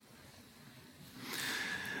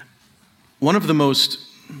One of the most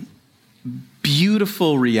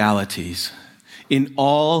beautiful realities in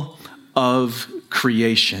all of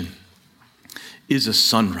creation is a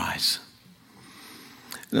sunrise.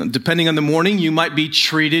 Now, depending on the morning, you might be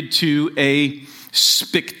treated to a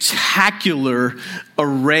spectacular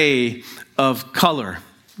array of color,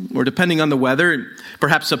 or depending on the weather,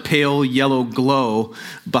 perhaps a pale yellow glow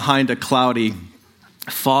behind a cloudy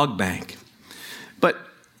fog bank. But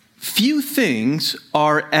few things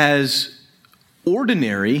are as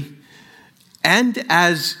ordinary and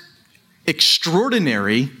as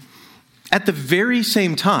extraordinary at the very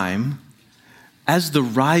same time as the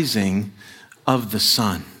rising of the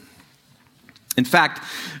sun. In fact,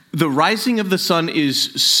 the rising of the sun is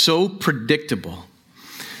so predictable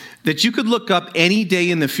that you could look up any day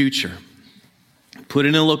in the future, put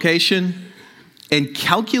in a location, and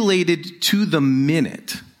calculated to the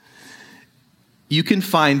minute, you can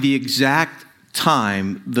find the exact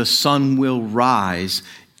time the sun will rise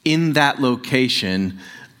in that location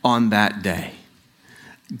on that day.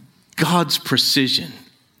 God's precision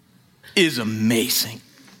is amazing.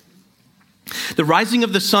 The rising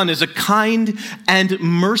of the sun is a kind and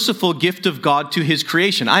merciful gift of God to his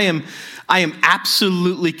creation. I am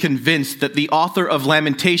absolutely convinced that the author of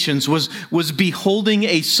Lamentations was beholding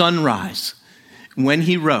a sunrise when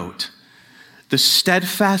he wrote, "The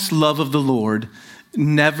steadfast love of the Lord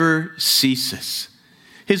never ceases.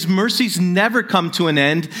 His mercies never come to an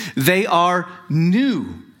end. They are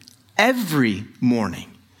new every morning.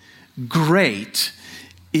 Great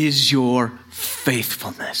is your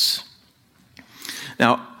faithfulness."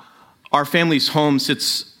 Now, our family's home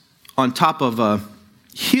sits on top of a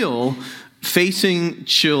hill facing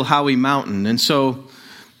Chilhowie Mountain. And so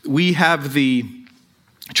we have the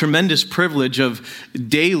tremendous privilege of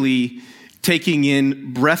daily taking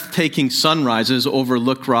in breathtaking sunrises over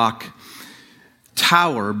Look Rock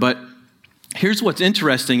Tower. But here's what's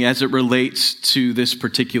interesting as it relates to this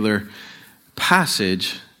particular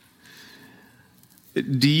passage.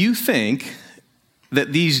 Do you think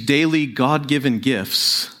that these daily God-given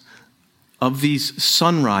gifts of these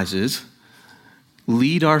sunrises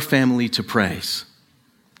lead our family to praise?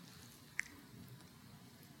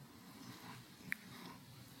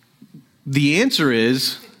 The answer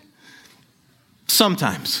is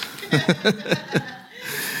sometimes.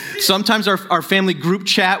 Sometimes our family group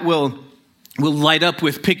chat will light up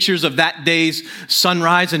with pictures of that day's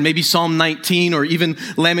sunrise and maybe Psalm 19 or even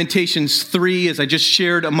Lamentations 3, as I just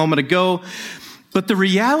shared a moment ago. But the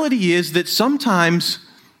reality is that sometimes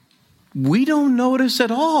we don't notice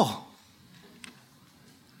at all.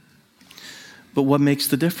 But what makes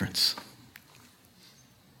the difference?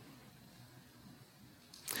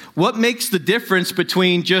 What makes the difference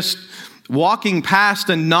between just walking past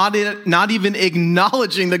and not even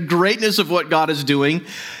acknowledging the greatness of what God is doing,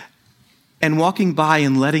 and walking by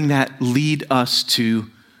and letting that lead us to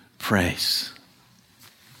praise?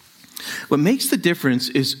 What makes the difference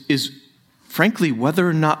is frankly whether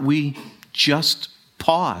or not we just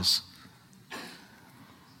pause,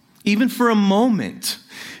 even for a moment,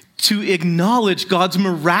 to acknowledge God's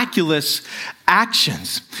miraculous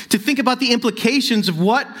actions, to think about the implications of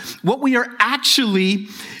what we are actually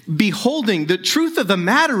beholding. The truth of the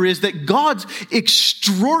matter is that God's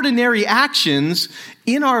extraordinary actions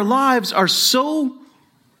in our lives are so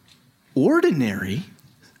ordinary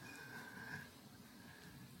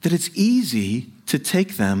that it's easy to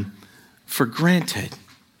take them for granted.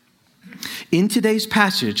 In today's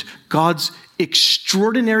passage, God's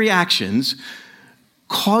extraordinary actions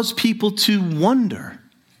cause people to wonder.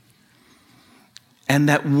 And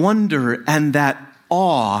that wonder and that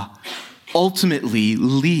awe ultimately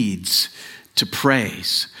leads to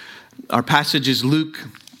praise. Our passage is Luke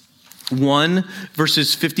 1,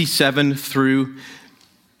 verses 57 through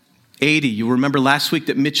 80. You remember last week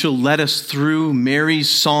that Mitchell led us through Mary's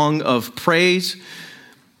song of praise.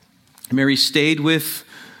 Mary stayed with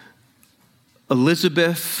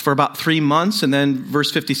Elizabeth for about 3 months, and then verse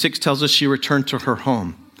 56 tells us she returned to her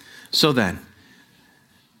home. So then,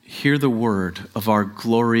 hear the word of our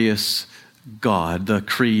glorious God, the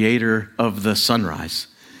creator of the sunrise,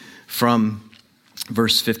 from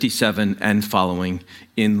verse 57 and following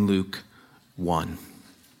in Luke 1.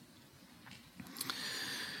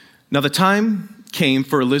 Now the time came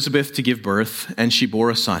for Elizabeth to give birth, and she bore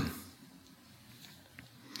a son.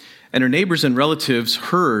 And her neighbors and relatives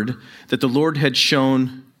heard that the Lord had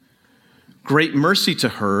shown great mercy to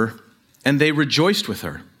her, and they rejoiced with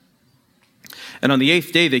her. And on the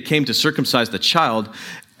 8th day they came to circumcise the child,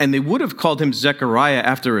 and they would have called him Zechariah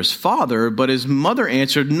after his father, but his mother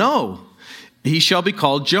answered, "No, he shall be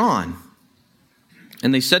called John."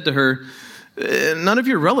 And they said to her, None of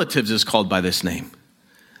your relatives is called by this name."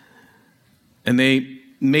 And they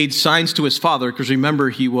made signs to his father, because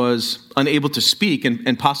remember, he was unable to speak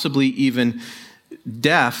and possibly even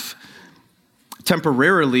deaf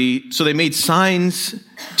temporarily. So they made signs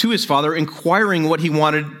to his father, inquiring what he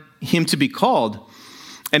wanted him to be called.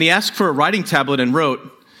 And he asked for a writing tablet and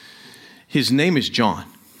wrote, "His name is John."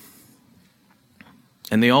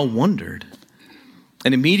 And they all wondered.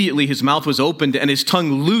 And immediately his mouth was opened and his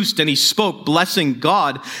tongue loosed, and he spoke, blessing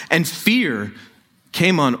God, and fear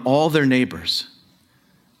came on all their neighbors.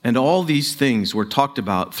 And all these things were talked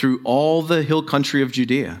about through all the hill country of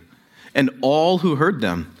Judea. And all who heard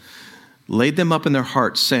them laid them up in their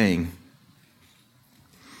hearts, saying,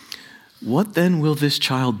 "What then will this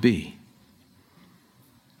child be?"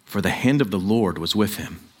 For the hand of the Lord was with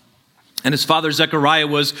him. And his father Zechariah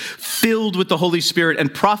was filled with the Holy Spirit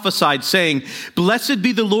and prophesied, saying, "Blessed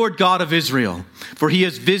be the Lord God of Israel, for he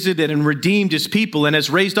has visited and redeemed his people and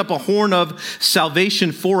has raised up a horn of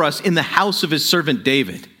salvation for us in the house of his servant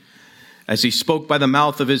David, as he spoke by the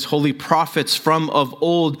mouth of his holy prophets from of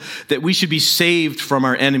old, that we should be saved from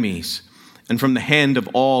our enemies and from the hand of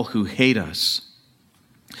all who hate us,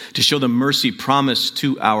 to show the mercy promised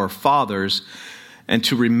to our fathers and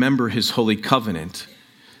to remember his holy covenant,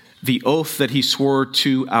 the oath that he swore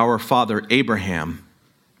to our father Abraham,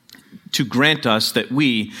 to grant us that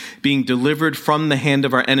we, being delivered from the hand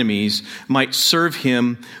of our enemies, might serve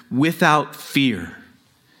him without fear,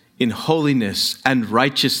 in holiness and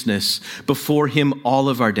righteousness before him all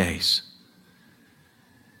of our days.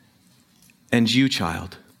 And you,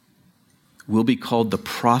 child, will be called the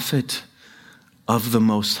prophet of the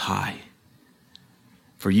Most High,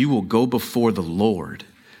 for you will go before the Lord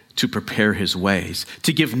to prepare his ways,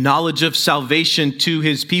 to give knowledge of salvation to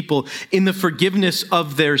his people in the forgiveness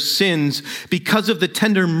of their sins, because of the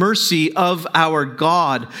tender mercy of our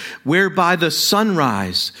God, whereby the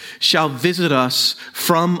sunrise shall visit us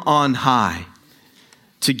from on high,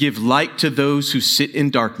 to give light to those who sit in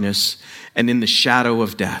darkness and in the shadow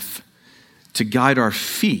of death, to guide our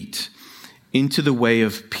feet into the way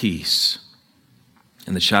of peace."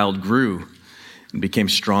 And the child grew and became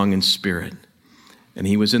strong in spirit, and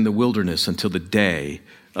he was in the wilderness until the day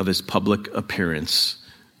of his public appearance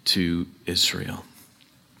to Israel.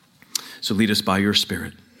 So lead us by your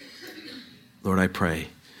Spirit. Lord, I pray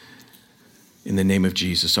in the name of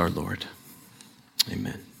Jesus our Lord.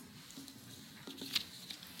 Amen.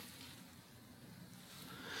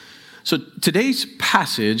 So today's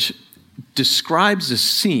passage describes a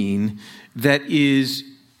scene that is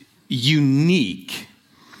unique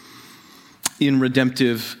in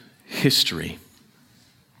redemptive history.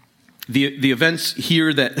 The events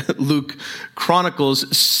here that Luke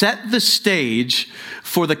chronicles set the stage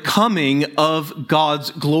for the coming of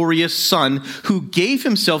God's glorious Son, who gave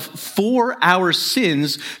himself for our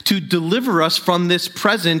sins to deliver us from this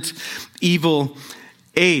present evil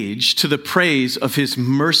age, to the praise of his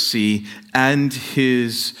mercy and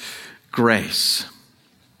his grace.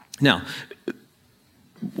 Now,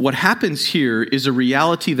 what happens here is a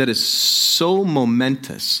reality that is so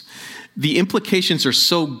momentous. The implications are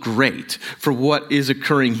so great for what is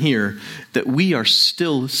occurring here that we are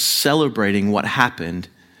still celebrating what happened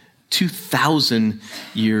 2,000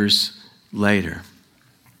 years later.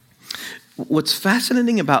 What's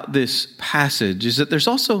fascinating about this passage is that there's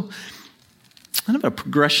also kind of a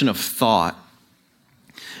progression of thought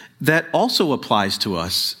that also applies to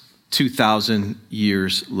us 2,000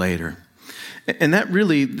 years later. And that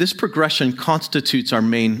really, this progression constitutes our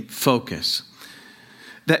main focus.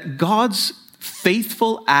 That God's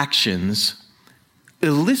faithful actions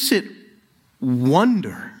elicit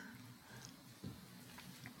wonder,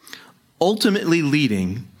 ultimately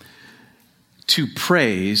leading to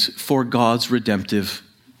praise for God's redemptive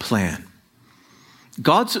plan.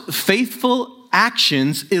 God's faithful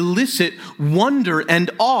actions elicit wonder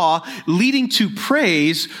and awe, leading to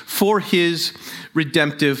praise for his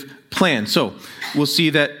redemptive plan. So we'll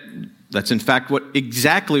see that that's in fact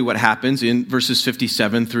exactly what happens in verses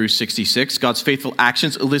 57 through 66. God's faithful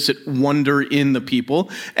actions elicit wonder in the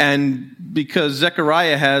people. And because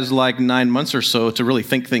Zechariah has like 9 months or so to really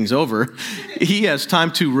think things over, he has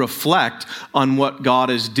time to reflect on what God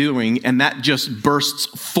is doing. And that just bursts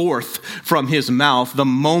forth from his mouth the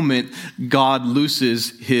moment God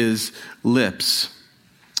looses his lips.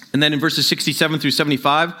 And then in verses 67 through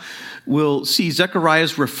 75, we'll see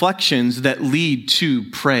Zechariah's reflections that lead to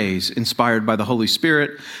praise inspired by the Holy Spirit.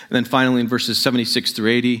 And then finally in verses 76 through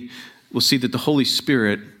 80, we'll see that the Holy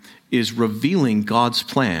Spirit is revealing God's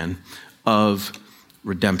plan of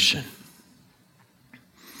redemption.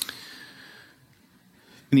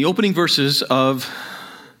 In the opening verses of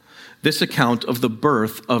this account of the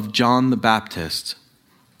birth of John the Baptist.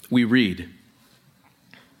 We read,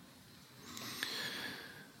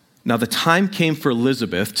 "Now the time came for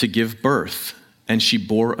Elizabeth to give birth, and she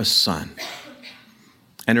bore a son.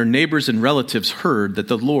 And her neighbors and relatives heard that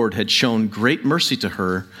the Lord had shown great mercy to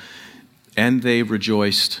her, and they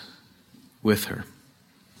rejoiced with her."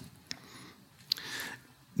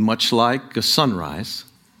 Much like a sunrise,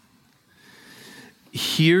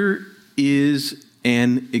 here is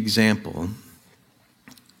an example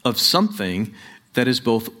of something that is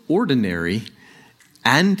both ordinary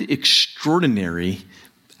and extraordinary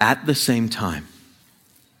at the same time.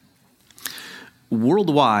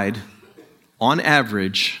 Worldwide, on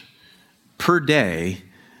average, per day,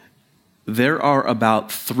 there are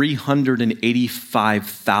about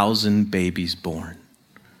 385,000 babies born.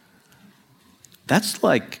 That's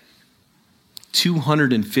like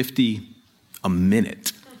 250 a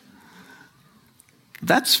minute.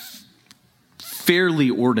 That's fairly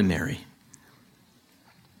ordinary.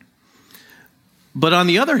 But on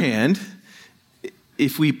the other hand,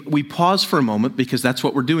 if we pause for a moment, because that's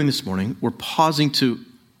what we're doing this morning, we're pausing to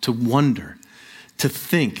wonder, to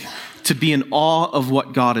think, to be in awe of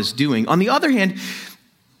what God is doing. On the other hand,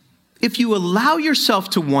 if you allow yourself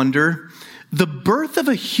to wonder, the birth of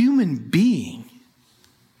a human being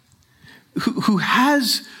who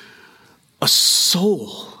has a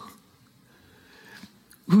soul,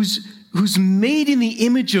 who's made in the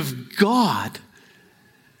image of God,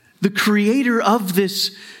 the creator of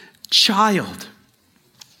this child,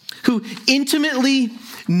 who intimately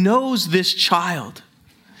knows this child,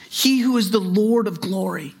 he who is the Lord of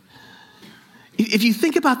glory. If you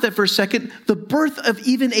think about that for a second, the birth of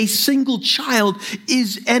even a single child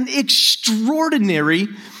is an extraordinary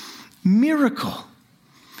miracle.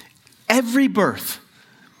 Every birth,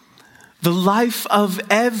 the life of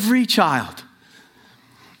every child,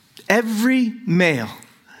 every male,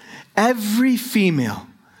 every female,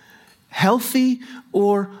 healthy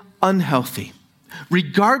or unhealthy,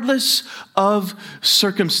 regardless of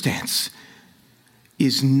circumstance,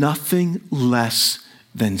 is nothing less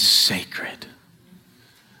than sacred.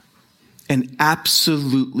 An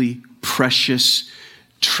absolutely precious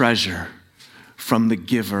treasure from the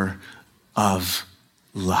giver of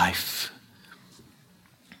life.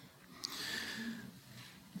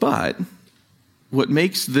 But what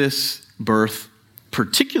makes this birth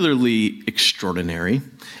particularly extraordinary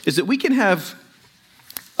is that we can have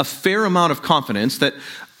a fair amount of confidence that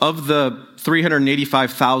of the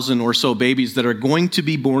 385,000 or so babies that are going to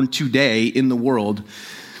be born today in the world,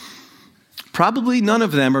 probably none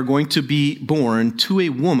of them are going to be born to a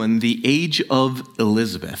woman the age of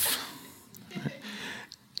Elizabeth.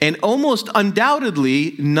 And almost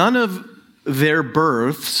undoubtedly, none of their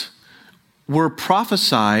births were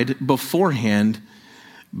prophesied beforehand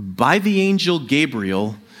by the angel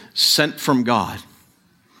Gabriel sent from God.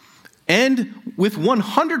 And with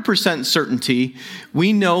 100% certainty,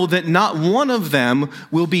 we know that not one of them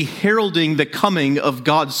will be heralding the coming of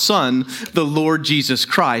God's Son, the Lord Jesus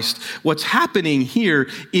Christ. What's happening here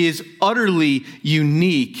is utterly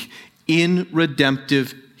unique in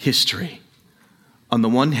redemptive history. On the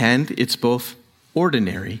one hand, it's both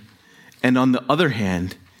ordinary, and on the other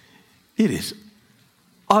hand, it is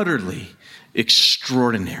utterly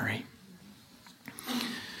extraordinary.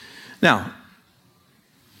 Now,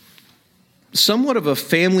 somewhat of a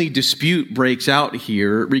family dispute breaks out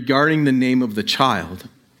here regarding the name of the child.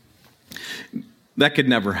 That could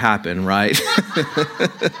never happen, right?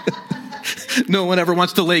 No one ever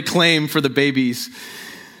wants to lay claim for the baby's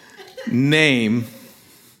name.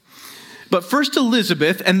 But first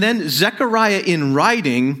Elizabeth and then Zechariah in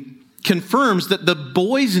writing confirms that the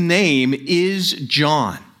boy's name is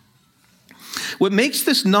John. What makes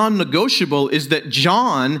this non-negotiable is that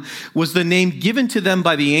John was the name given to them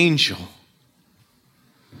by the angel,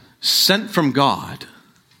 sent from God,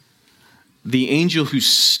 the angel who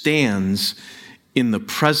stands in the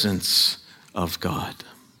presence of God.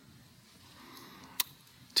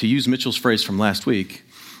 To use Mitchell's phrase from last week,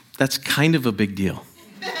 that's kind of a big deal.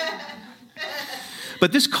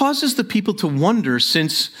 But this causes the people to wonder,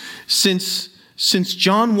 since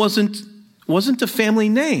John wasn't a family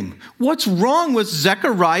name. What's wrong with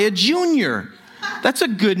Zechariah Jr.? That's a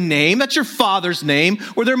good name. That's your father's name.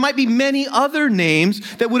 Or there might be many other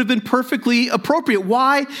names that would have been perfectly appropriate.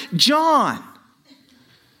 Why John?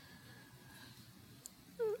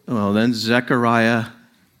 Well, then Zechariah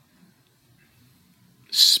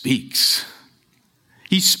speaks.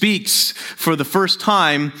 He speaks for the first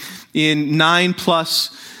time in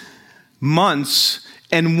 9+ months.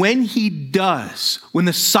 And when he does, when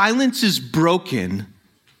the silence is broken,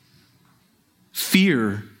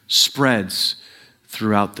 fear spreads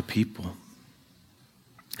throughout the people.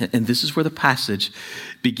 And this is where the passage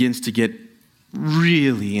begins to get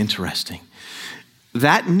really interesting.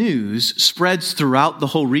 That news spreads throughout the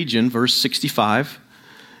whole region, verse 65.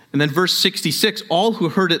 And then verse 66, all who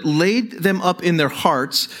heard it laid them up in their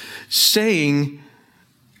hearts, saying,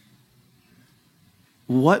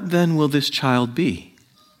 "What then will this child be?"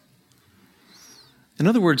 In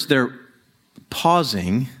other words, they're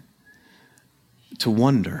pausing to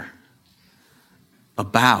wonder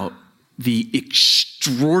about the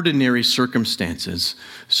extraordinary circumstances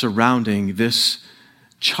surrounding this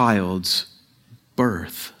child's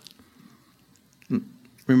birth.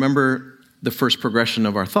 Remember the first progression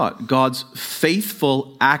of our thought. God's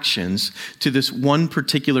faithful actions to this one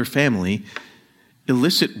particular family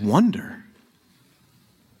elicit wonder.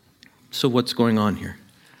 So what's going on here?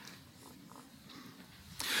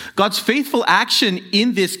 God's faithful action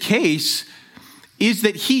in this case is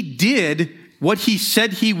that he did what he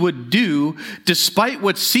said he would do despite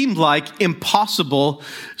what seemed like impossible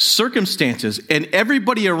circumstances. And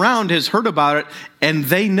everybody around has heard about it, and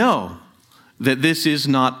they know that this is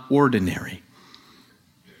not ordinary.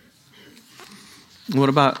 What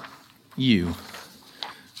about you?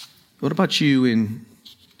 What about you in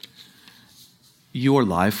your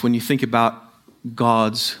life when you think about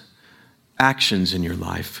God's actions in your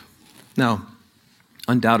life? Now,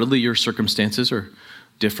 undoubtedly your circumstances are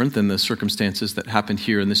different than the circumstances that happened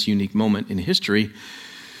here in this unique moment in history.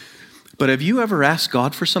 But have you ever asked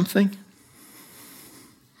God for something?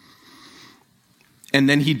 And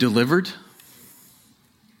then he delivered?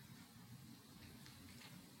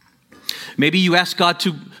 Maybe you asked God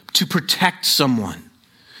to protect someone,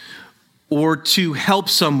 or to help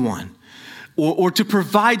someone, or to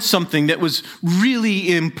provide something that was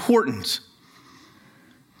really important.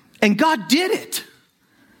 And God did it.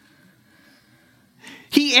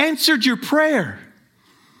 He answered your prayer.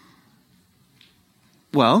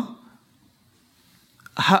 Well,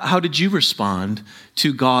 how did you respond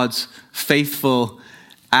to God's faithful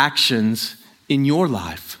actions in your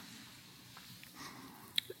life?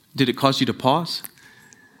 Did it cause you to pause?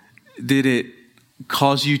 Did it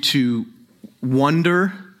cause you to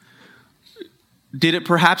wonder? Did it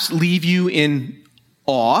perhaps leave you in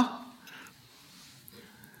awe?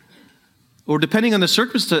 Or depending on the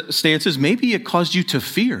circumstances, maybe it caused you to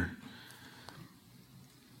fear.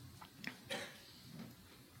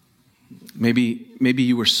 Maybe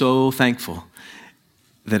you were so thankful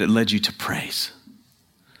that it led you to praise.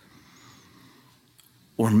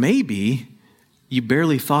 Or maybe you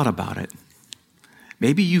barely thought about it.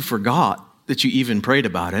 Maybe you forgot that you even prayed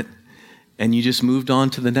about it, and you just moved on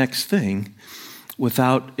to the next thing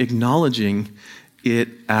without acknowledging it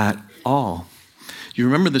at all. You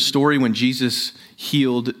remember the story when Jesus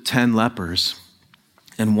healed 10 lepers,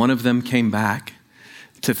 and one of them came back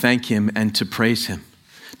to thank him and to praise him,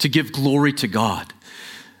 to give glory to God.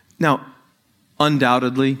 Now,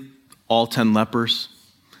 undoubtedly, all 10 lepers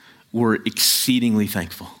were exceedingly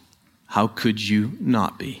thankful. How could you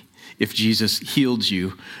not be if Jesus healed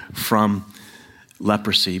you from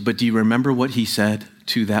leprosy? But do you remember what he said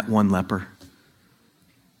to that one leper?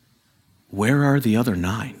 Where are the other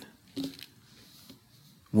 9?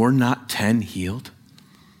 Were not 10 healed?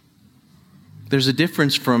 There's a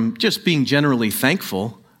difference from just being generally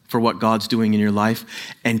thankful for what God's doing in your life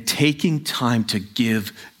and taking time to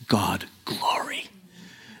give God glory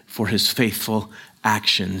for his faithful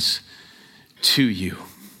actions to you.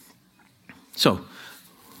 So,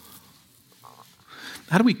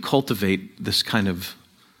 how do we cultivate this kind of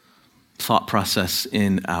thought process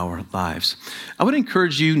in our lives? I would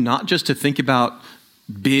encourage you not just to think about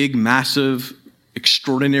big, massive,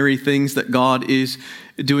 extraordinary things that God is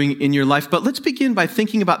doing in your life, but let's begin by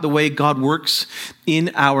thinking about the way God works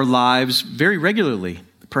in our lives very regularly,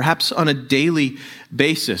 perhaps on a daily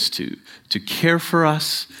basis, to care for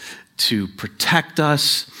us, to protect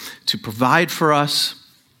us, to provide for us.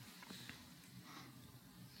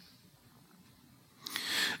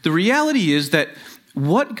 The reality is that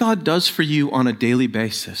what God does for you on a daily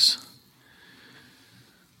basis,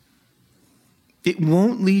 it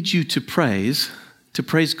won't lead you to praise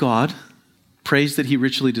God, praise that he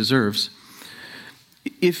richly deserves.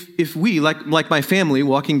 If we, like my family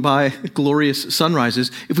walking by glorious sunrises,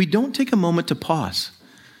 if we don't take a moment to pause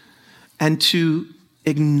and to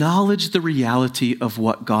acknowledge the reality of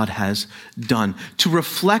what God has done, to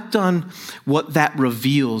reflect on what that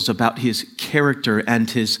reveals about his character and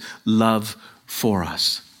his love for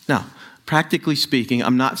us. Now, practically speaking,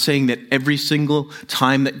 I'm not saying that every single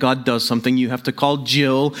time that God does something, you have to call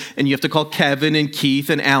Jill and you have to call Kevin and Keith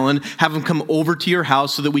and Alan, have them come over to your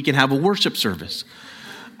house so that we can have a worship service.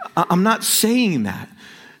 I'm not saying that.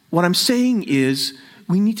 What I'm saying is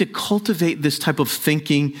we need to cultivate this type of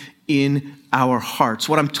thinking in our hearts.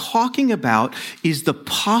 What I'm talking about is the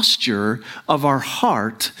posture of our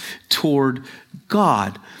heart toward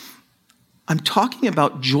God. I'm talking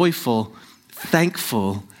about joyful,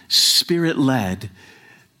 thankful, Spirit-led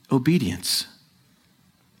obedience.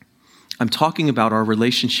 I'm talking about our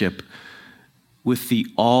relationship with the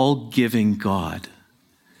all-giving God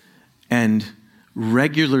and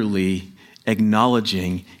regularly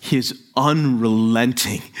acknowledging his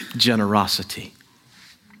unrelenting generosity.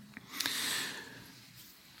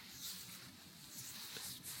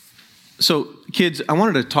 So, kids, I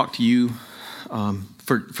wanted to talk to you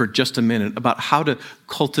for just a minute about how to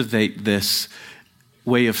cultivate this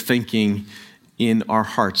way of thinking in our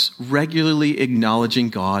hearts, regularly acknowledging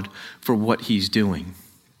God for what he's doing.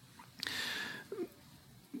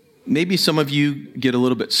 Maybe some of you get a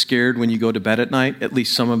little bit scared when you go to bed at night, at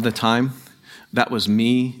least some of the time. That was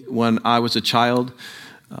me when I was a child.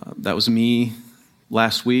 That was me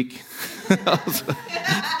last week.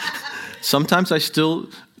 Sometimes I still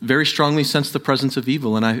very strongly sense the presence of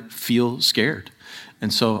evil and I feel scared.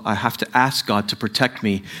 And so I have to ask God to protect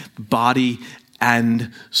me, body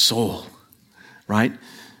and soul, right?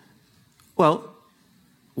 Well,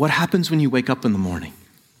 what happens when you wake up in the morning?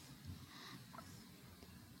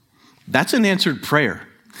 That's an answered prayer.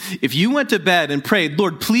 If you went to bed and prayed,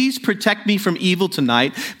 Lord, please protect me from evil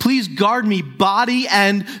tonight. Please guard me body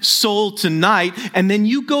and soul tonight. And then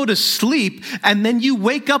you go to sleep and then you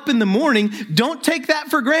wake up in the morning. Don't take that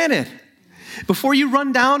for granted. Before you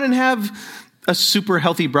run down and have a super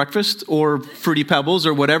healthy breakfast or Fruity Pebbles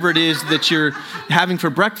or whatever it is that you're having for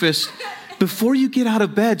breakfast, before you get out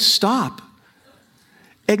of bed, stop.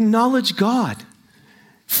 Acknowledge God.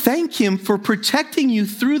 Thank him for protecting you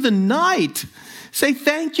through the night. Say,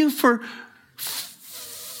 thank you for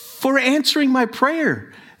answering my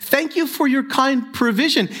prayer. Thank you for your kind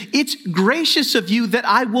provision. It's gracious of you that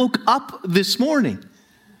I woke up this morning,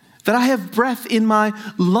 that I have breath in my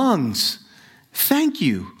lungs. Thank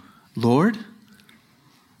you, Lord.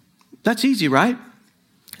 That's easy, right?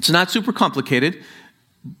 It's not super complicated,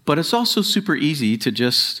 but it's also super easy to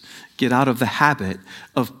just get out of the habit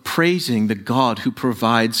of praising the God who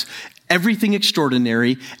provides everything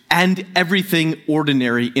extraordinary and everything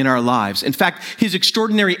ordinary in our lives. In fact, his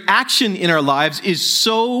extraordinary action in our lives is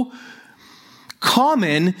so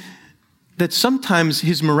common that sometimes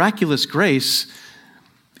his miraculous grace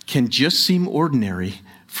can just seem ordinary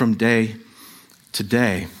from day to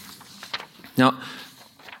day. Now,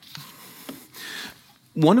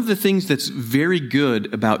 one of the things that's very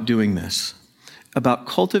good about doing this, about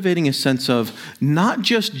cultivating a sense of not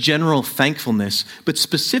just general thankfulness, but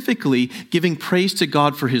specifically giving praise to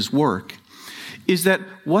God for his work, is that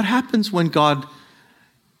what happens when God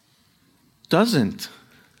doesn't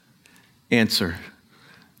answer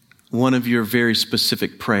one of your very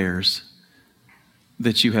specific prayers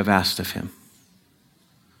that you have asked of him?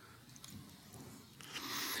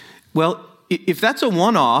 Well, if that's a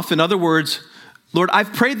one-off, in other words, Lord,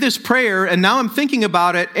 I've prayed this prayer and now I'm thinking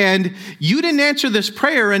about it and you didn't answer this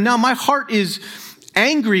prayer and now my heart is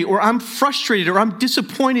angry or I'm frustrated or I'm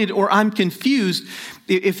disappointed or I'm confused.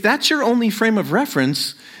 If that's your only frame of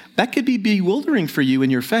reference, that could be bewildering for you in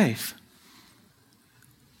your faith.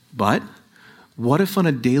 But what if on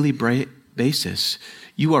a daily basis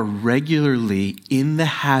you are regularly in the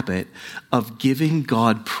habit of giving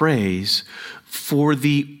God praise for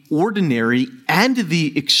the ordinary and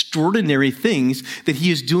the extraordinary things that he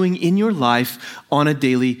is doing in your life on a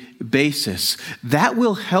daily basis? That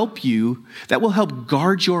will help you, that will help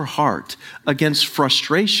guard your heart against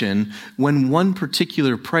frustration when one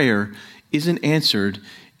particular prayer isn't answered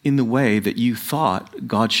in the way that you thought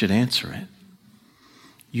God should answer it.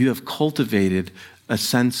 You have cultivated a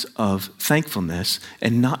sense of thankfulness,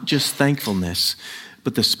 and not just thankfulness,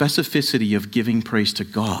 but the specificity of giving praise to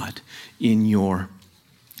God in your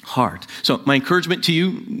heart. So my encouragement to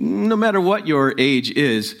you, no matter what your age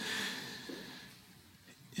is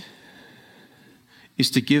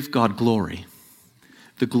to give God glory,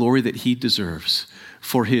 the glory that he deserves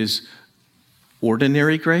for his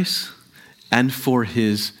ordinary grace and for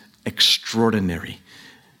his extraordinary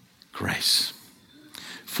grace.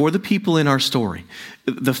 For the people in our story,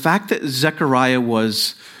 the fact that Zechariah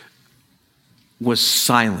was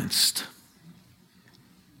silenced,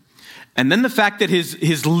 and then the fact that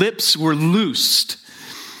his lips were loosed,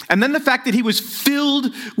 and then the fact that he was filled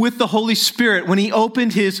with the Holy Spirit when he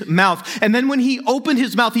opened his mouth, and then when he opened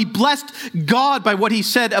his mouth, he blessed God by what he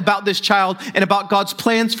said about this child and about God's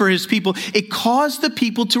plans for his people. It caused the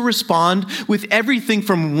people to respond with everything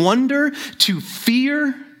from wonder to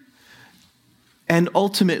fear and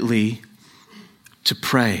ultimately to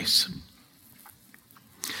praise.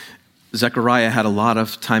 Zechariah had a lot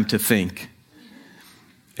of time to think.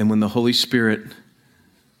 And when the Holy Spirit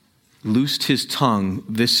loosed his tongue,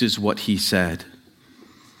 this is what he said.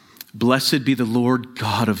 Blessed be the Lord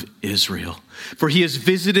God of Israel, for he has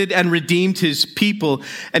visited and redeemed his people,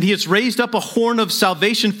 and he has raised up a horn of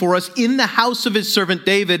salvation for us in the house of his servant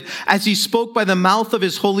David, as he spoke by the mouth of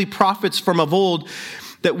his holy prophets from of old,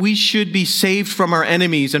 that we should be saved from our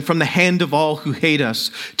enemies and from the hand of all who hate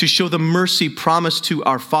us, to show the mercy promised to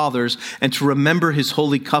our fathers and to remember his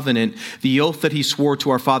holy covenant, the oath that he swore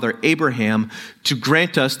to our father Abraham, to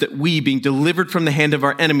grant us that we, being delivered from the hand of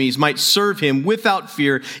our enemies, might serve him without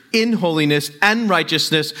fear in holiness and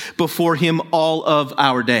righteousness before him all of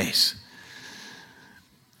our days.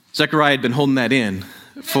 Zechariah had been holding that in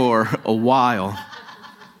for a while.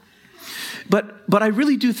 But I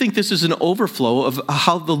really do think this is an overflow of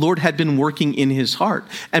how the Lord had been working in his heart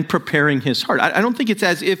and preparing his heart. I don't think it's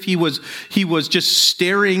as if he was just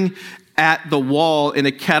staring at the wall in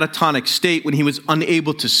a catatonic state when he was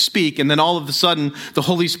unable to speak, and then all of a sudden the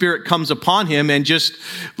Holy Spirit comes upon him and just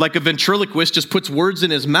like a ventriloquist just puts words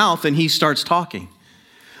in his mouth and he starts talking.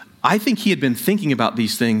 I think he had been thinking about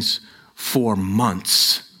these things for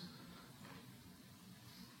months.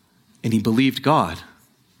 And he believed God.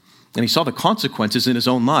 And he saw the consequences in his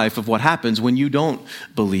own life of what happens when you don't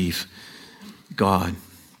believe God.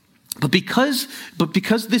 But because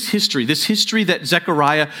this history that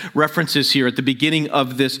Zechariah references here at the beginning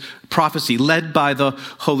of this prophecy, led by the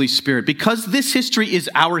Holy Spirit, because this history is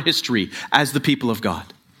our history as the people of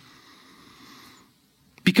God.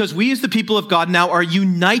 Because we as the people of God now are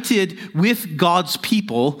united with God's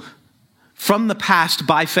people from the past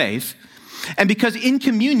by faith, and because in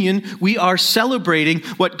communion, we are celebrating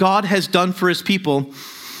what God has done for his people,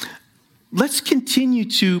 let's continue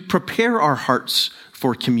to prepare our hearts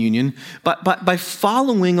for communion by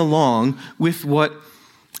following along with what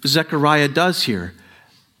Zechariah does here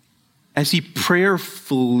as he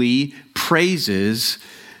prayerfully praises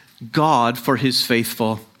God for his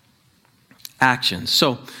faithful actions.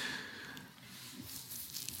 So,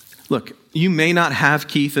 look, you may not have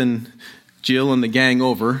Keith and Jill and the gang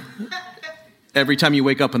over every time you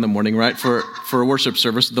wake up in the morning, right, for a worship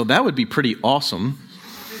service, though that would be pretty awesome.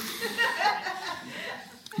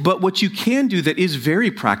 But what you can do that is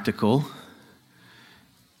very practical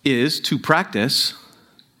is to practice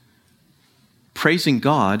praising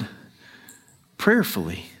God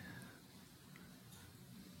prayerfully.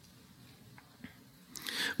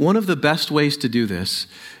 One of the best ways to do this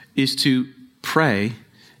is to pray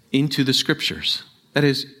into the scriptures. That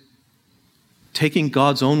is, taking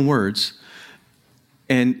God's own words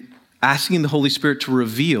and asking the Holy Spirit to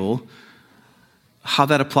reveal how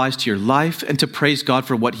that applies to your life and to praise God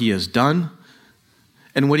for what he has done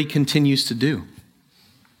and what he continues to do.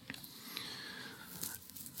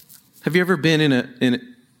 Have you ever been in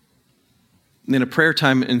a prayer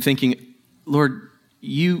time and thinking, Lord,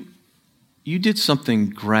 you did something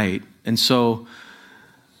great, and so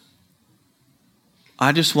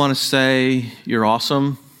I just want to say you're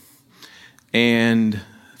awesome and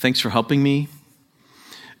thanks for helping me?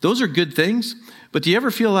 Those are good things, but do you ever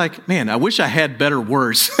feel like, man, I wish I had better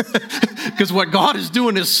words because what God is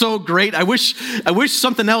doing is so great. I wish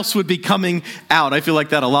something else would be coming out. I feel like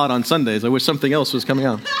that a lot on Sundays. I wish something else was coming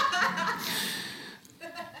out.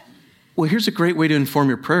 Well, here's a great way to inform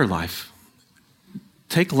your prayer life.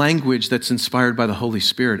 Take language that's inspired by the Holy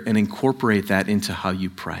Spirit and incorporate that into how you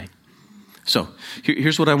pray. So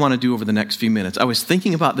here's what I want to do over the next few minutes. I was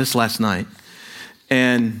thinking about this last night,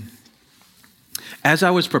 and as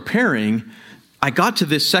I was preparing, I got to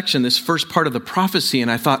this section, this first part of the prophecy,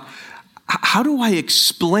 and I thought, how do I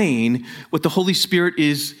explain what the Holy Spirit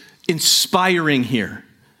is inspiring here?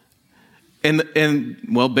 And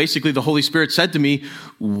well, basically the Holy Spirit said to me,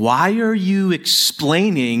 why are you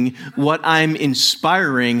explaining what I'm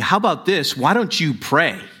inspiring? How about this? Why don't you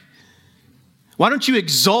pray? Why don't you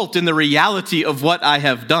exult in the reality of what I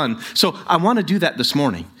have done? So I want to do that this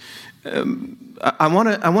morning. I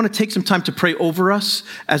want to take some time to pray over us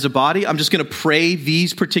as a body. I'm just going to pray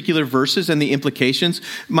these particular verses and the implications.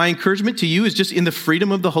 My encouragement to you is just in the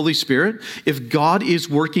freedom of the Holy Spirit. If God is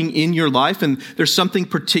working in your life and there's something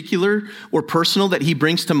particular or personal that he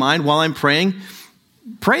brings to mind while I'm praying,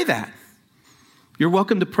 pray that. You're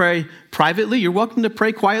welcome to pray privately. You're welcome to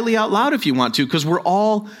pray quietly out loud if you want to, because we're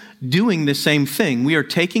all doing the same thing. We are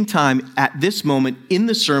taking time at this moment in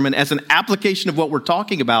the sermon as an application of what we're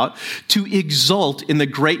talking about to exult in the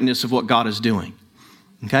greatness of what God is doing.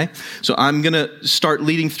 Okay? So I'm going to start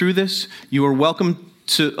leading through this. You are welcome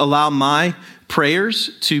to allow my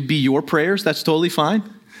prayers to be your prayers. That's totally fine.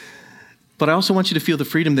 But I also want you to feel the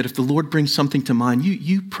freedom that if the Lord brings something to mind,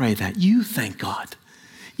 you pray that. You thank God.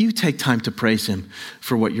 You take time to praise him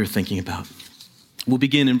for what you're thinking about. We'll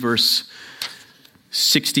begin in verse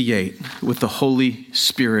 68 with the Holy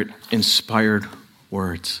Spirit inspired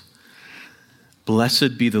words.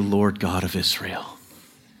 Blessed be the Lord God of Israel.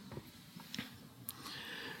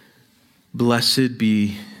 Blessed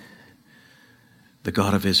be the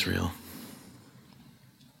God of Israel.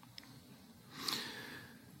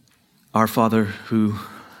 Our Father who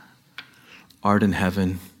art in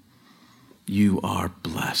heaven, you are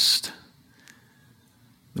blessed.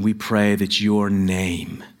 We pray that your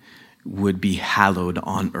name would be hallowed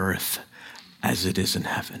on earth as it is in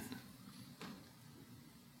heaven.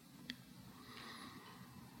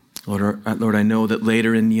 Lord, I know that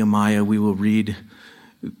later in Nehemiah we will read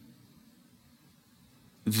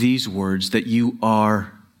these words, that you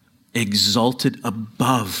are exalted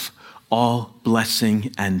above all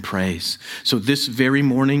blessing and praise. So this very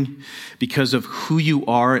morning, because of who you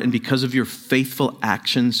are and because of your faithful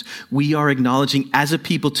actions, we are acknowledging as a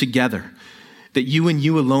people together that you and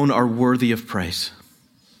you alone are worthy of praise.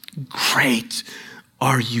 Great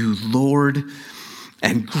are you, Lord,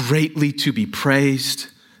 and greatly to be praised.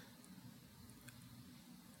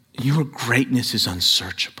 Your greatness is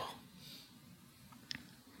unsearchable.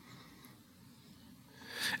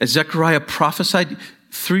 As Zechariah prophesied,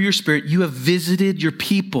 through your Spirit, you have visited your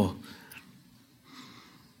people.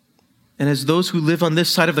 And as those who live on this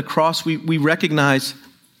side of the cross, we recognize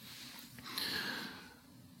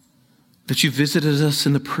that you visited us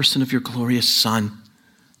in the person of your glorious Son.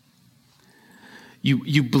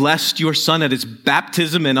 You blessed your Son at his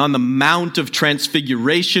baptism and on the Mount of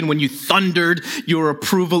Transfiguration when you thundered your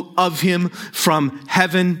approval of him from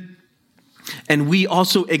heaven. And we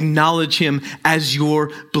also acknowledge him as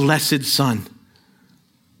your blessed Son.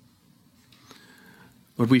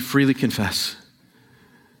 Lord, we freely confess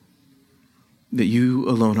that you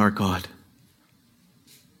alone are God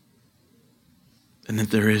and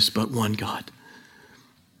that there is but one God.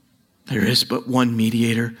 There is but one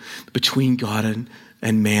mediator between God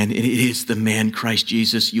and man. It is the man Christ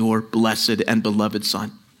Jesus, your blessed and beloved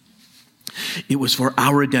Son. It was for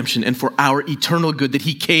our redemption and for our eternal good that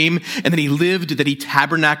he came and that he lived, that he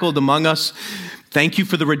tabernacled among us. Thank you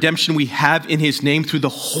for the redemption we have in his name through the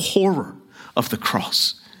horror of the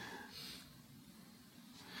cross.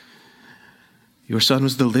 Your Son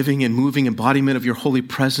was the living and moving embodiment of your holy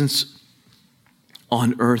presence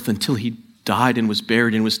on earth until he died and was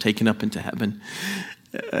buried and was taken up into heaven.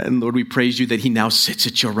 And Lord, we praise you that he now sits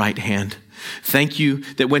at your right hand. Thank you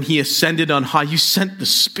that when he ascended on high, you sent the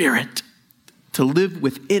Spirit to live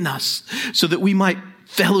within us so that we might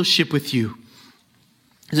fellowship with you.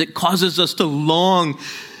 As it causes us to long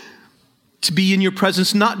to be in your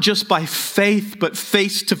presence, not just by faith, but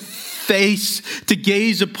face to face, to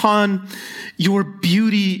gaze upon your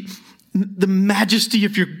beauty, the majesty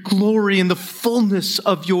of your glory, and the fullness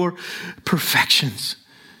of your perfections.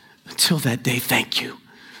 Until that day, thank you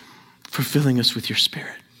for filling us with your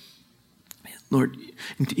Spirit. Lord,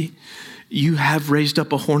 you have raised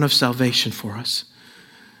up a horn of salvation for us.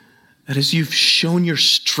 That is, you've shown your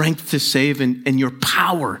strength to save and your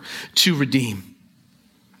power to redeem.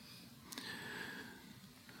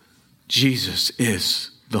 Jesus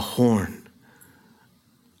is the horn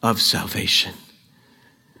of salvation.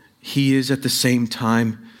 He is at the same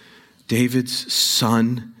time David's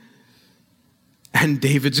son and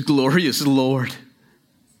David's glorious Lord.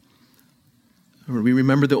 We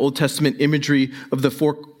remember the Old Testament imagery of the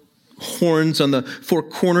four horns on the four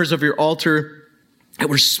corners of your altar that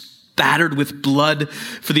were spattered with blood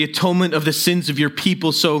for the atonement of the sins of your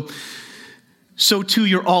people. So too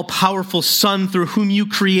your all-powerful Son, through whom you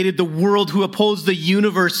created the world, who upholds the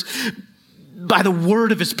universe by the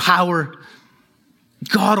word of his power,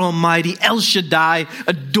 God Almighty, El Shaddai,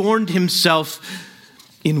 adorned himself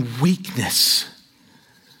in weakness.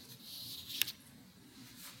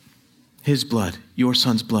 His blood, your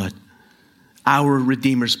Son's blood, our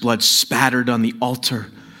Redeemer's blood, spattered on the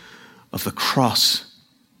altar of the cross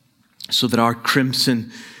so that our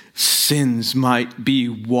crimson sins might be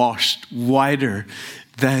washed whiter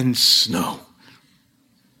than snow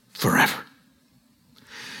forever.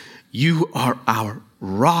 You are our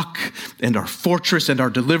rock and our fortress and our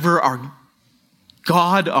deliverer, our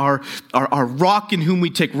God, our rock in whom we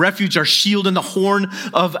take refuge, our shield and the horn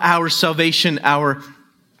of our salvation, our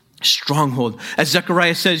stronghold. As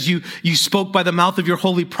Zechariah says, you spoke by the mouth of your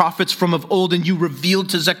holy prophets from of old, and you revealed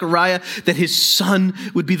to Zechariah that his son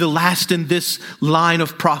would be the last in this line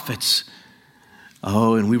of prophets.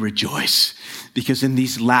 Oh, and we rejoice because in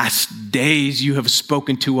these last days you have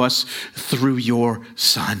spoken to us through your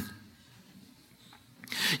Son.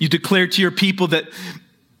 You declared to your people that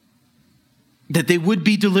they would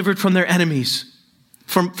be delivered from their enemies,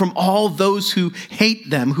 from all those who hate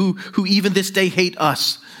them, who even this day hate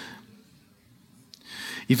us.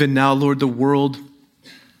 Even now, Lord, the world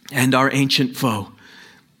and our ancient foe,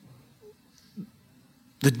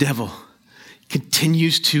 the devil,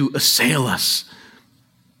 continues to assail us.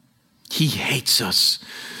 He hates us,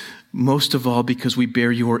 most of all because we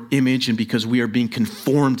bear your image and because we are being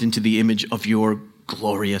conformed into the image of your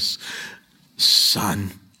glorious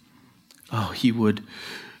Son. Oh, he would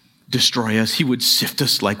destroy us. He would sift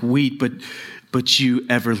us like wheat, but you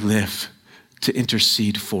ever live to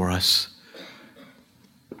intercede for us.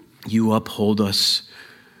 You uphold us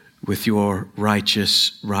with your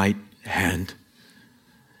righteous right hand.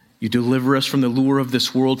 You deliver us from the lure of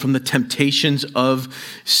this world, from the temptations of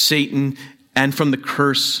Satan, and from the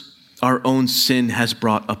curse our own sin has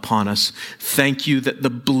brought upon us. Thank you that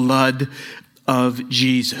the blood of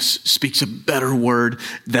Jesus speaks a better word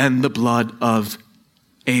than the blood of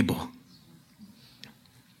Abel.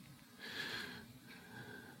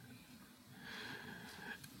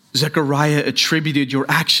 Zechariah attributed your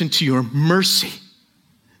action to your mercy.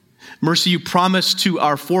 Mercy you promised to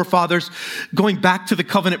our forefathers, going back to the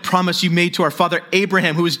covenant promise you made to our father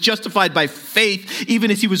Abraham, who was justified by faith, even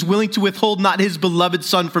as he was willing to withhold not his beloved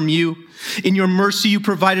son from you. In your mercy, you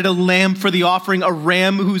provided a lamb for the offering, a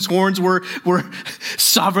ram whose horns were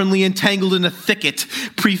sovereignly entangled in a thicket,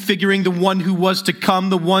 prefiguring the one who was to come,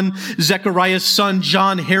 the one Zechariah's son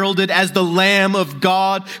John heralded as the Lamb of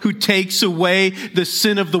God who takes away the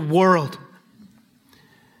sin of the world.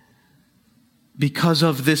 Because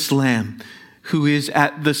of this Lamb, who is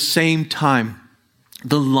at the same time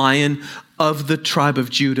the Lion of the tribe of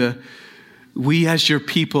Judah, we as your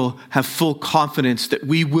people have full confidence that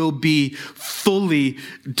we will be fully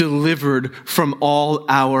delivered from all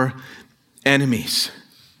our enemies.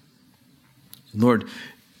 Lord,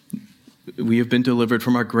 we have been delivered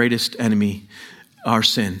from our greatest enemy, our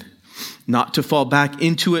sin. Not to fall back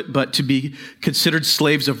into it, but to be considered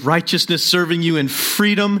slaves of righteousness, serving you in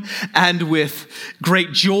freedom and with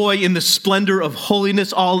great joy in the splendor of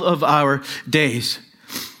holiness all of our days.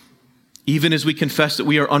 Even as we confess that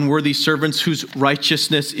we are unworthy servants whose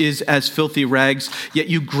righteousness is as filthy rags, yet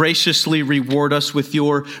you graciously reward us with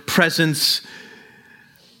your presence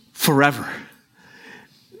forever.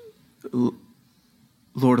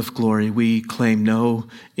 Lord of glory, we claim no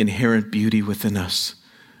inherent beauty within us,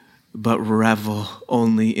 but revel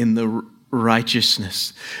only in the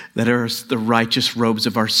righteousness that are the righteous robes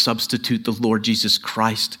of our substitute, the Lord Jesus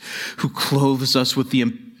Christ, who clothes us with the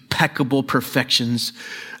impeccable perfections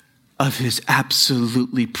of his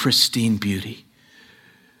absolutely pristine beauty.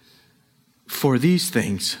 For these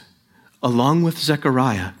things, along with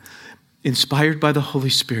Zechariah, inspired by the Holy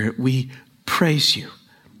Spirit, we praise you.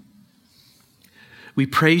 We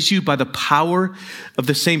praise you by the power of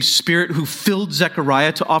the same Spirit who filled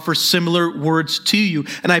Zechariah to offer similar words to you.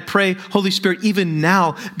 And I pray, Holy Spirit, even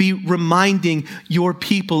now be reminding your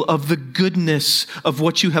people of the goodness of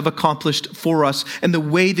what you have accomplished for us and the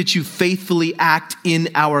way that you faithfully act in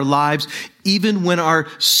our lives, even when our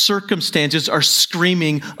circumstances are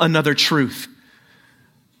screaming another truth.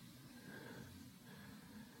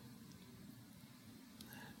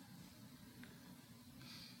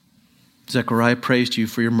 Zechariah praised you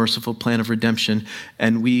for your merciful plan of redemption,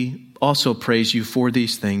 and we also praise you for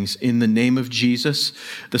these things in the name of Jesus,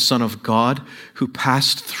 the Son of God, who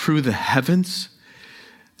passed through the heavens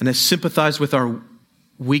and has sympathized with our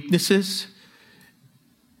weaknesses,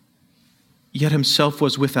 yet himself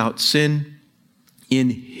was without sin.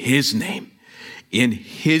 In his name,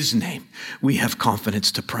 we have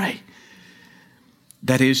confidence to pray.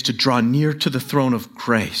 That is, to draw near to the throne of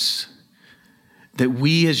grace, that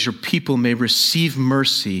we as your people may receive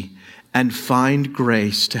mercy and find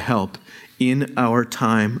grace to help in our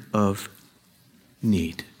time of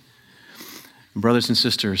need. Brothers and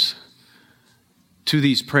sisters, to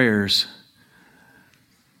these prayers,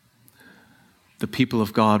 the people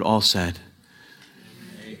of God all said,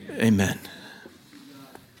 Amen.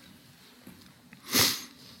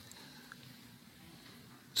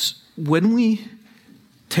 When we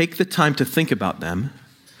take the time to think about them,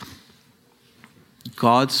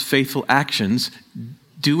 God's faithful actions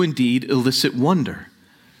do indeed elicit wonder,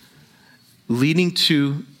 leading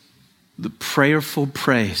to the prayerful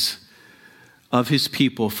praise of his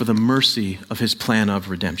people for the mercy of his plan of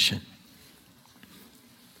redemption.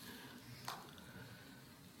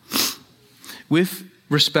 With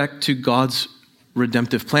respect to God's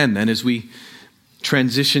redemptive plan, then, as we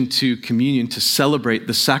transition to communion to celebrate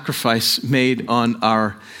the sacrifice made on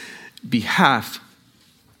our behalf.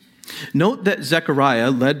 Note that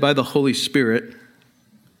Zechariah, led by the Holy Spirit,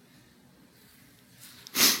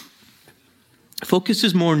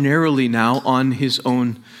 focuses more narrowly now on his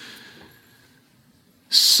own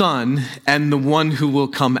son and the one who will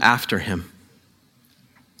come after him.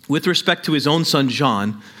 With respect to his own son,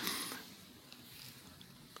 John,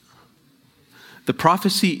 the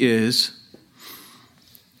prophecy is,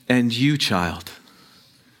 "And you, child,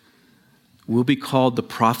 will be called the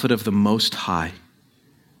prophet of the Most High,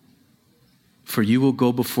 for you will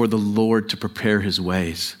go before the Lord to prepare his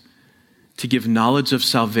ways, to give knowledge of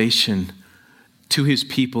salvation to his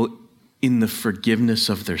people in the forgiveness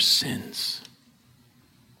of their sins."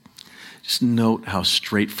 Just note how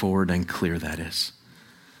straightforward and clear that is.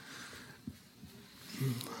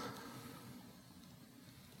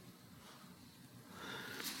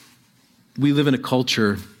 We live in a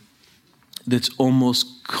culture that's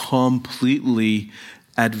almost completely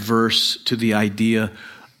adverse to the idea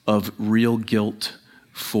of real guilt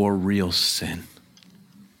for real sin.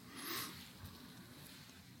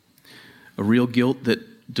 A real guilt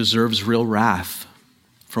that deserves real wrath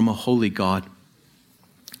from a holy God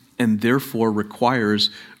and therefore requires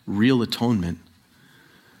real atonement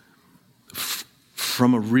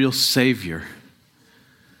from a real Savior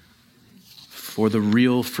for the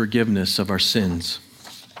real forgiveness of our sins.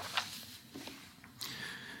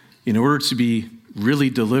 In order to be really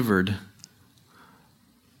delivered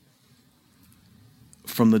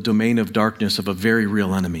from the domain of darkness of a very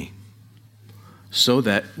real enemy, so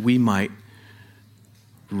that we might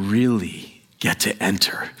really get to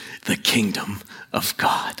enter the kingdom of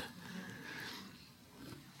God.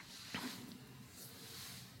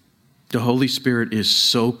 The Holy Spirit is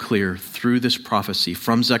so clear through this prophecy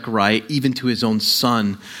from Zechariah, even to his own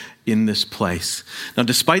son in this place. Now,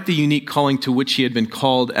 despite the unique calling to which he had been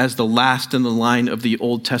called as the last in the line of the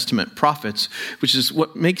Old Testament prophets, which is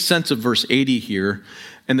what makes sense of verse 80 here,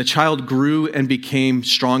 "And the child grew and became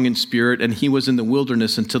strong in spirit, and he was in the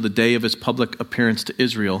wilderness until the day of his public appearance to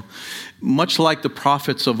Israel." Much like the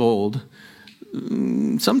prophets of old,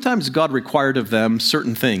 sometimes God required of them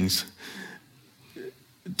certain things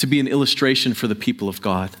to be an illustration for the people of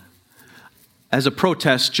God. As a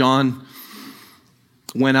protest, John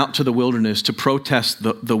went out to the wilderness to protest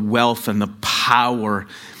the wealth and the power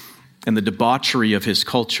and the debauchery of his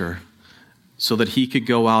culture, so that he could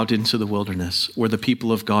go out into the wilderness where the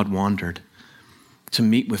people of God wandered to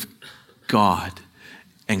meet with God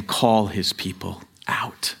and call his people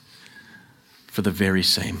out for the very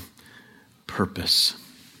same purpose.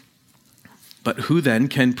 But who then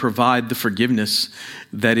can provide the forgiveness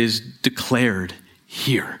that is declared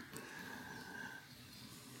here?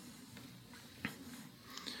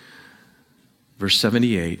 Verse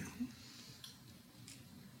 78,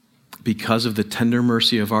 "Because of the tender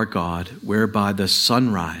mercy of our God, whereby the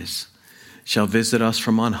sunrise shall visit us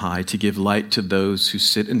from on high to give light to those who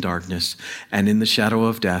sit in darkness and in the shadow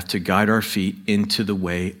of death, to guide our feet into the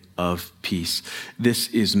way of peace." This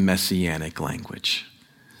is messianic language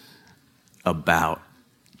about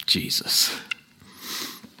Jesus.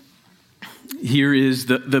 Here is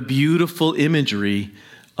the beautiful imagery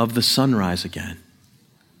of the sunrise again.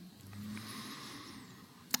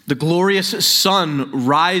 The glorious sun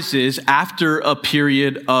rises after a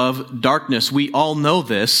period of darkness. We all know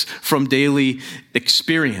this from daily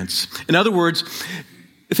experience. In other words,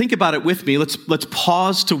 think about it with me. Let's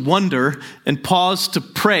pause to wonder and pause to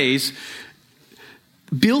praise.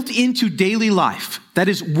 Built into daily life, that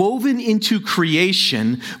is woven into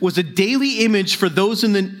creation, was a daily image for those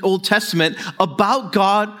in the Old Testament about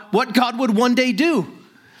God, what God would one day do.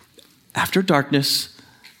 After darkness,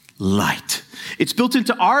 light. It's built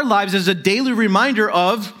into our lives as a daily reminder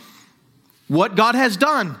of what God has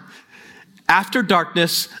done. After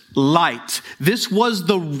darkness, light. This was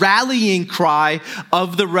the rallying cry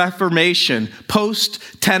of the Reformation. Post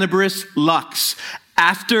tenebris lux.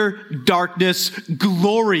 After darkness,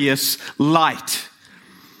 glorious light.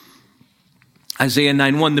 Isaiah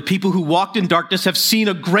 9:1, "The people who walked in darkness have seen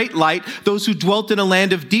a great light. Those who dwelt in a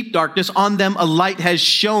land of deep darkness, on them a light has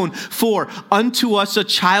shone. For unto us a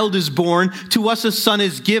child is born, to us a son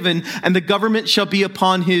is given, and the government shall be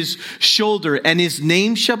upon his shoulder. And his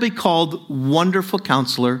name shall be called Wonderful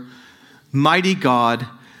Counselor, Mighty God,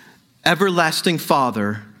 Everlasting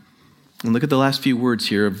Father." And look at the last few words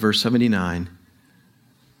here of verse 79.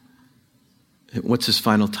 What's his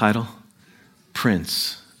final title?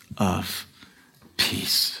 Prince of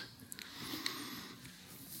Peace.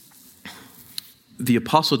 The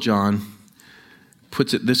Apostle John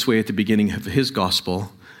puts it this way at the beginning of his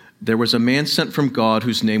gospel: there was a man sent from God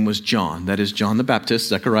whose name was John. That is John the Baptist,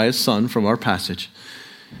 Zechariah's son from our passage.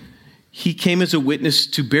 He came as a witness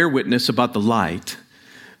to bear witness about the light,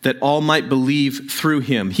 that all might believe through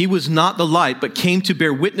him. He was not the light, but came to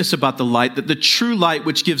bear witness about the light, that the true light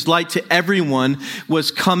which gives light to everyone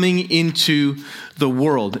was coming into the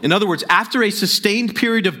world. In other words, after a sustained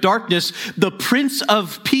period of darkness, the Prince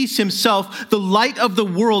of Peace himself, the light of the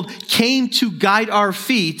world, came to guide our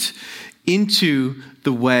feet into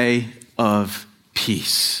the way of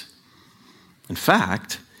peace. In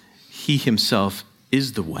fact, he himself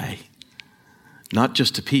is the way, not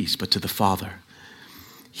just to peace, but to the Father.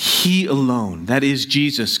 He alone, that is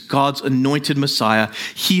Jesus, God's anointed Messiah,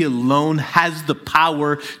 he alone has the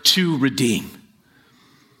power to redeem.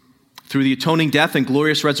 Through the atoning death and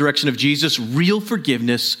glorious resurrection of Jesus, real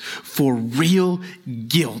forgiveness for real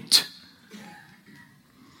guilt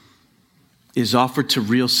is offered to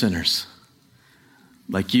real sinners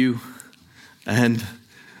like you and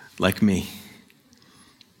like me.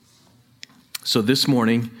 So this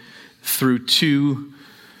morning, through two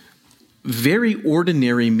very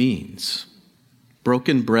ordinary means,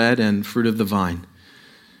 broken bread and fruit of the vine,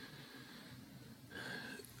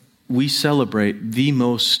 we celebrate the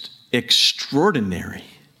most extraordinary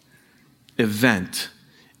event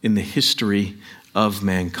in the history of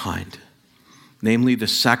mankind, namely the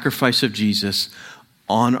sacrifice of Jesus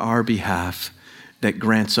on our behalf that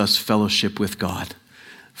grants us fellowship with God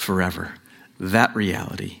forever. That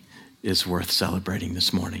reality is worth celebrating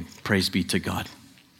this morning. Praise be to God.